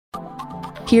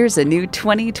Here's a new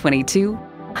 2022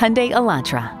 Hyundai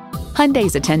Elantra.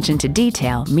 Hyundai's attention to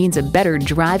detail means a better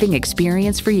driving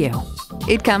experience for you.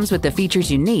 It comes with the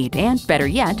features you need and, better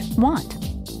yet, want.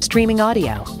 Streaming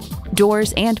audio,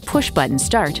 doors and push-button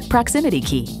start proximity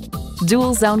key,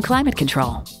 dual-zone climate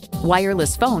control,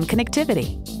 wireless phone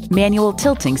connectivity, manual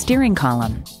tilting steering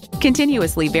column,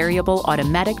 continuously variable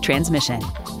automatic transmission,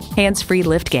 hands-free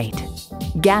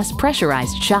liftgate, gas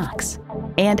pressurized shocks,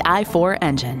 and i4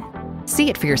 engine. See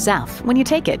it for yourself when you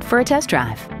take it for a test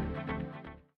drive.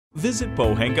 Visit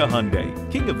Pohanka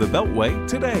Hyundai, King of the Beltway,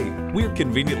 today. We're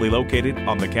conveniently located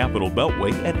on the Capitol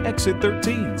Beltway at Exit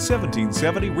 13,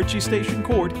 1770 Ritchie Station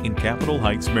Court in Capitol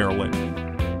Heights, Maryland.